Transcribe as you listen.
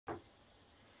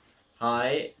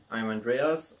Hi, I'm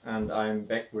Andreas and I'm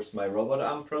back with my robot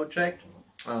arm project.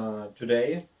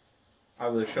 Today I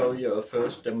will show you a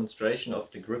first demonstration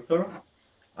of the gripper.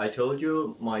 I told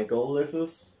you my goal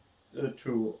is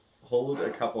to hold a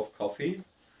cup of coffee.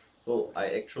 So I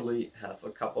actually have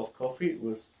a cup of coffee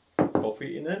with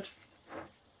coffee in it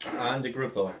and the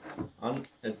gripper. And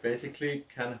it basically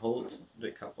can hold the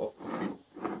cup of coffee.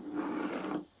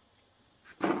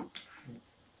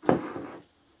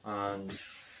 And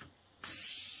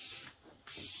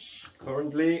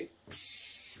currently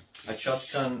I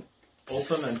just can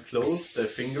open and close the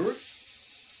fingers.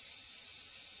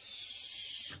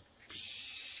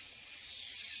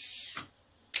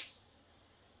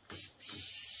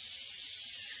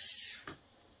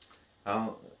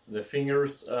 The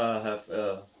fingers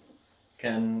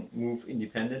can move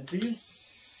independently.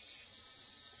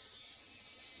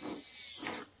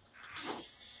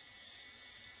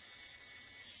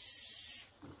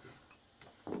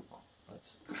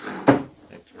 Let's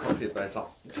make the coffee better.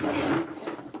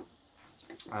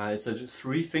 It's a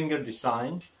 3-finger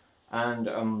design,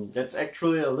 and that's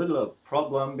actually a little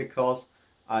problem because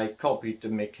I copied the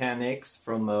mechanics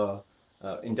from a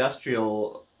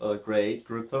industrial grade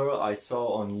gripper I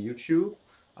saw on YouTube.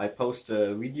 I post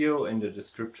a video in the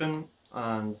description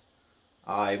and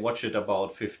I watch it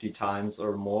about 50 times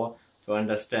or more to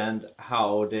understand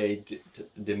how they did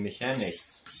the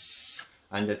mechanics.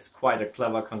 And it's quite a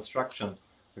clever construction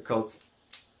because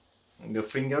the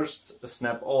fingers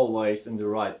snap always in the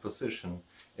right position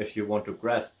if you want to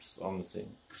grasp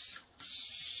something.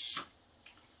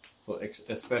 So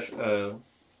especially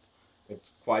it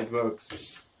quite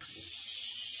works.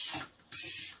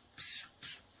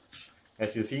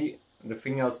 As you see, the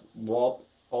fingers warp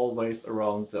always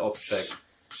around the object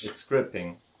it's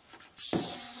gripping.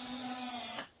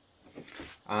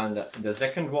 And the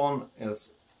second one is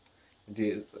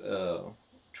these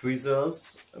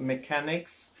tweezers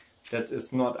mechanics. That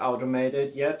is not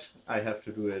automated yet. I have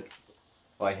to do it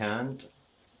by hand.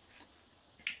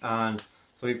 And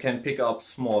so you can pick up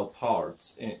small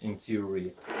parts in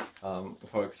theory.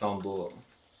 For example,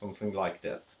 something like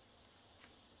that.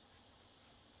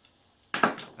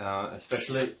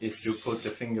 Especially if you put the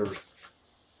fingers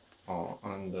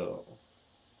on the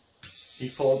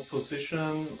default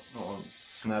position,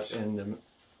 snap in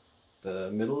the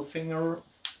middle finger,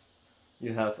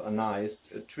 you have a nice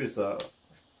tweezers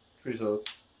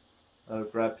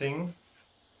grabbing,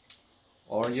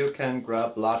 or you can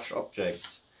grab large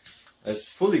objects. It's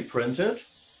fully printed.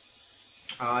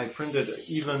 I printed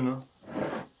even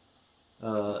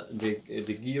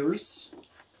the gears.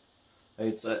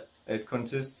 It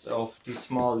consists of these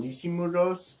small DC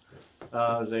motors.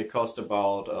 They cost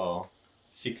about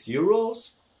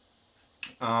 €6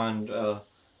 and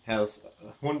has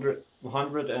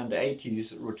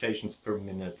 180 rotations per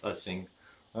minute, I think.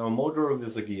 A motor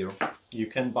with a gear. You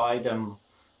can buy them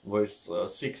with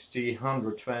 60,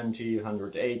 120,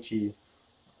 180,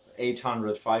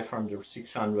 800, 500,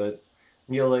 600,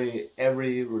 nearly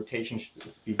every rotation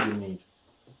speed you need.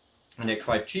 And they're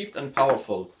quite cheap and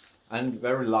powerful and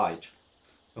very light.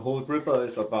 The whole gripper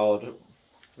is about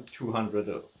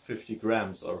 250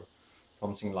 grams or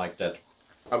something like that.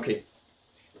 Okay,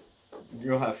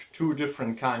 you have two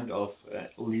different kind of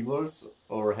levers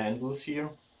or handles here.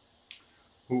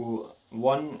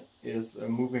 One is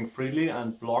moving freely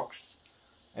and blocks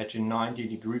at a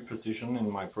 90-degree position. In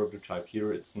my prototype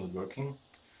here it's not working.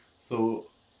 So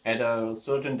at a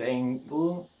certain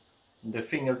angle the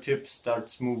fingertip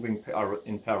starts moving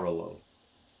in parallel.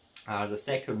 The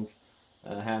second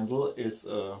handle is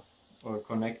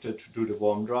connected to the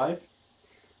warm drive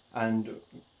and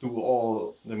do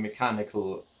all the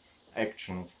mechanical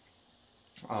actions.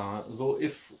 So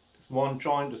if one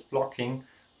joint is blocking,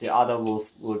 the other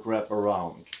will grab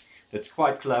around. That's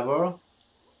quite clever.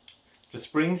 The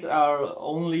springs are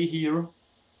only here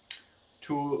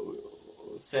to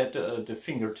set the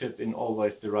fingertip in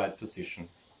always the right position.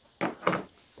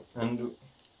 And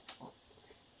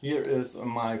here is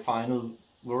my final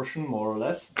version, more or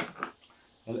less.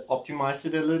 I optimized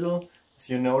it a little. As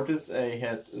you notice, I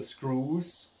had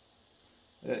screws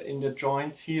in the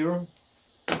joints here,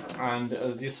 and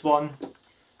this one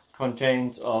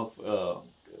contains of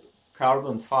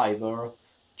carbon fiber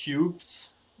tubes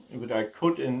that I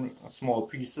cut in small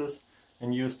pieces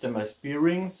and use them as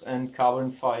bearings, and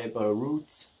carbon fiber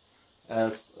roots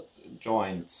as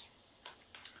joints.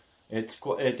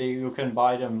 You can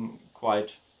buy them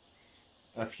quite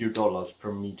a few dollars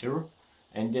per meter,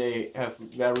 and they have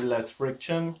very less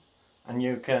friction, and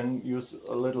you can use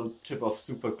a little tip of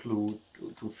super glue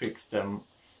to fix them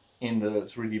in the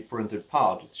 3D printed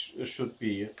part. It should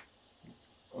be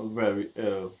very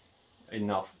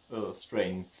enough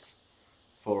strength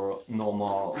for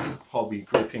normal hobby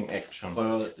gripping action.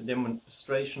 For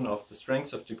demonstration of the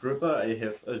strength of the gripper, I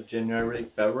have a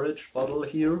generic beverage bottle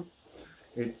here.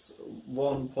 It's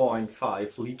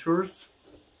 1.5 liters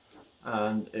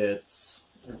and it's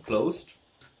closed.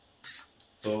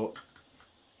 So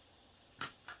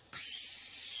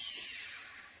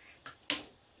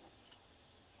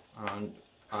and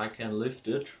I can lift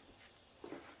it,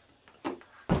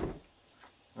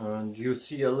 and you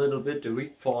see a little bit the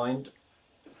weak point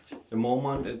the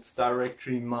moment it's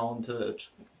directly mounted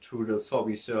to the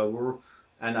hobby server,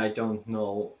 and I don't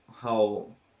know how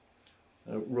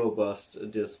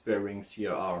robust these bearings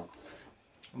here are,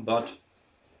 but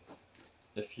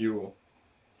if you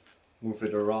move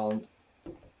it around,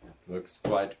 it works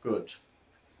quite good.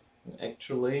 And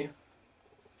actually,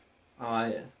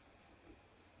 I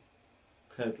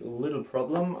had a little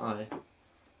problem. I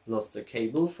lost a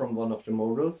cable from one of the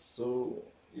motors, so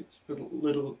it's a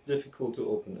little difficult to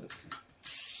open it.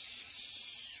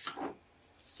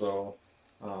 So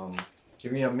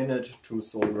give me a minute to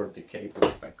solder the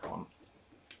cable back on.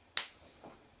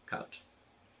 Cut.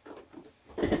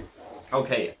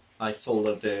 Okay, I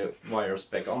soldered the wires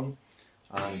back on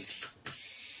and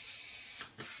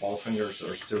all fingers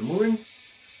are still moving.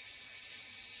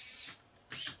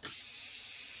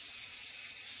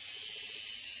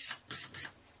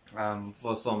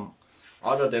 For some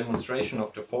other demonstration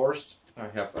of the force, I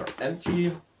have an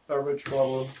empty beverage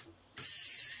bottle.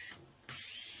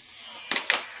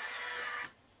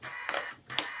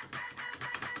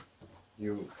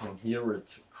 You can hear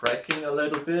it cracking a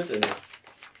little bit, and if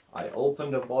I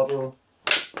open the bottle,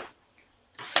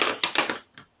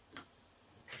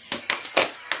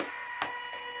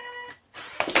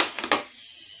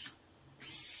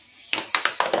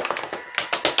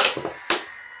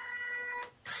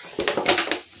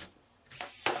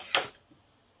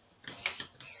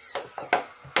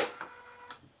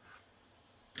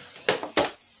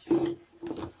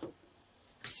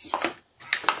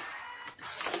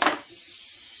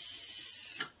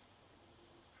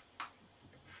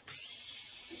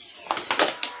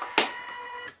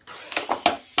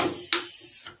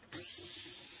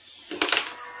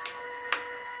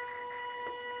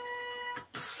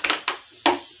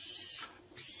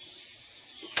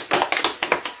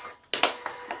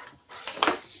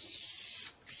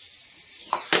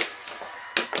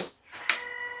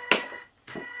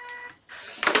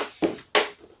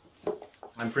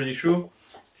 I'm pretty sure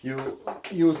if you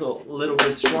use a little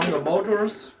bit stronger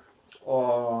motors,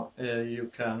 or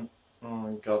you can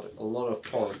get a lot of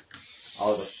torque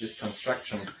out of this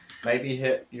construction. Maybe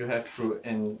you have to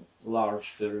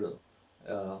enlarge the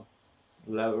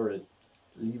lever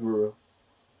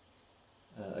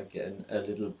again a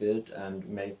little bit and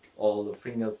make all the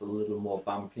fingers a little more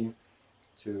bumpy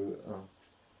to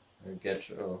get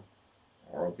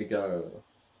or bigger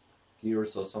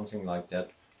gears or something like that.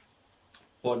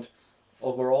 But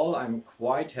overall, I'm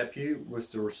quite happy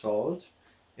with the result.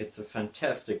 It's a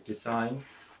fantastic design.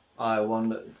 I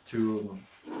wanted to,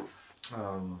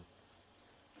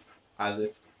 as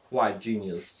it's quite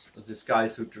genius. These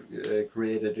guys who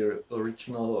created the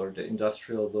original or the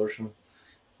industrial version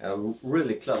are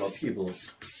really clever people.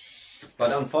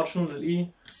 But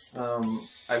unfortunately,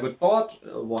 I would bought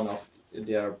one of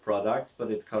their products, but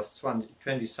it costs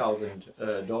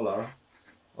 $20,000.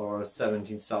 Or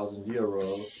 17,000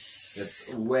 euros.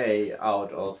 It's way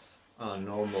out of a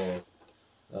normal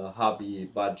hobby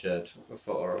budget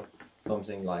for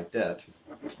something like that.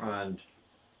 And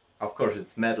of course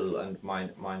it's metal, and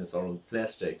mine is all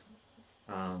plastic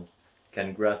and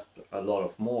can grasp a lot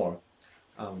of more.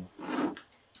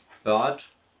 But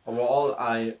overall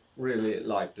I really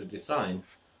like the design.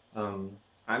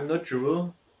 I'm not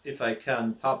sure if I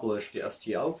can publish the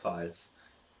STL files,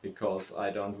 because I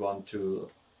don't want to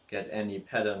get any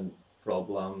patent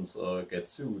problems or get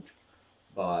sued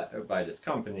by this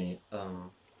company.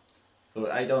 So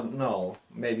I don't know.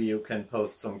 Maybe you can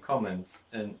post some comments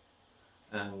and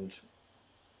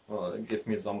give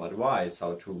me some advice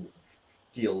how to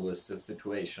deal with the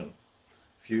situation.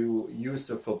 If you use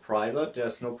it for private,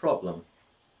 there's no problem.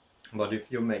 But if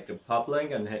you make it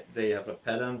public and they have a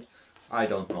patent, I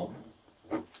don't know.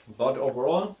 But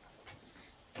overall,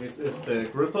 this is the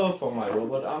gripper for my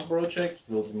robot arm project. It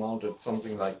will be mounted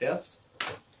something like this.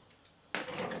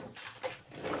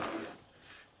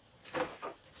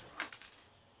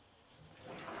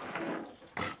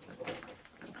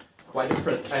 Quite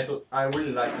impressed. I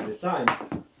really like the design.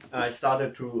 I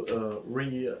started to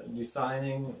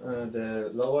redesigning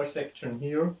the lower section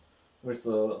here with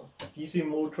a DC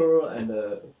motor and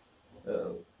a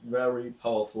very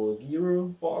powerful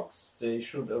gearbox. They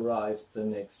should arrive the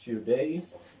next few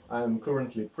days. I'm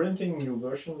currently printing new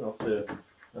version of the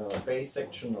base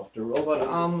section of the robot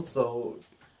arm, so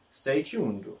stay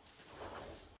tuned.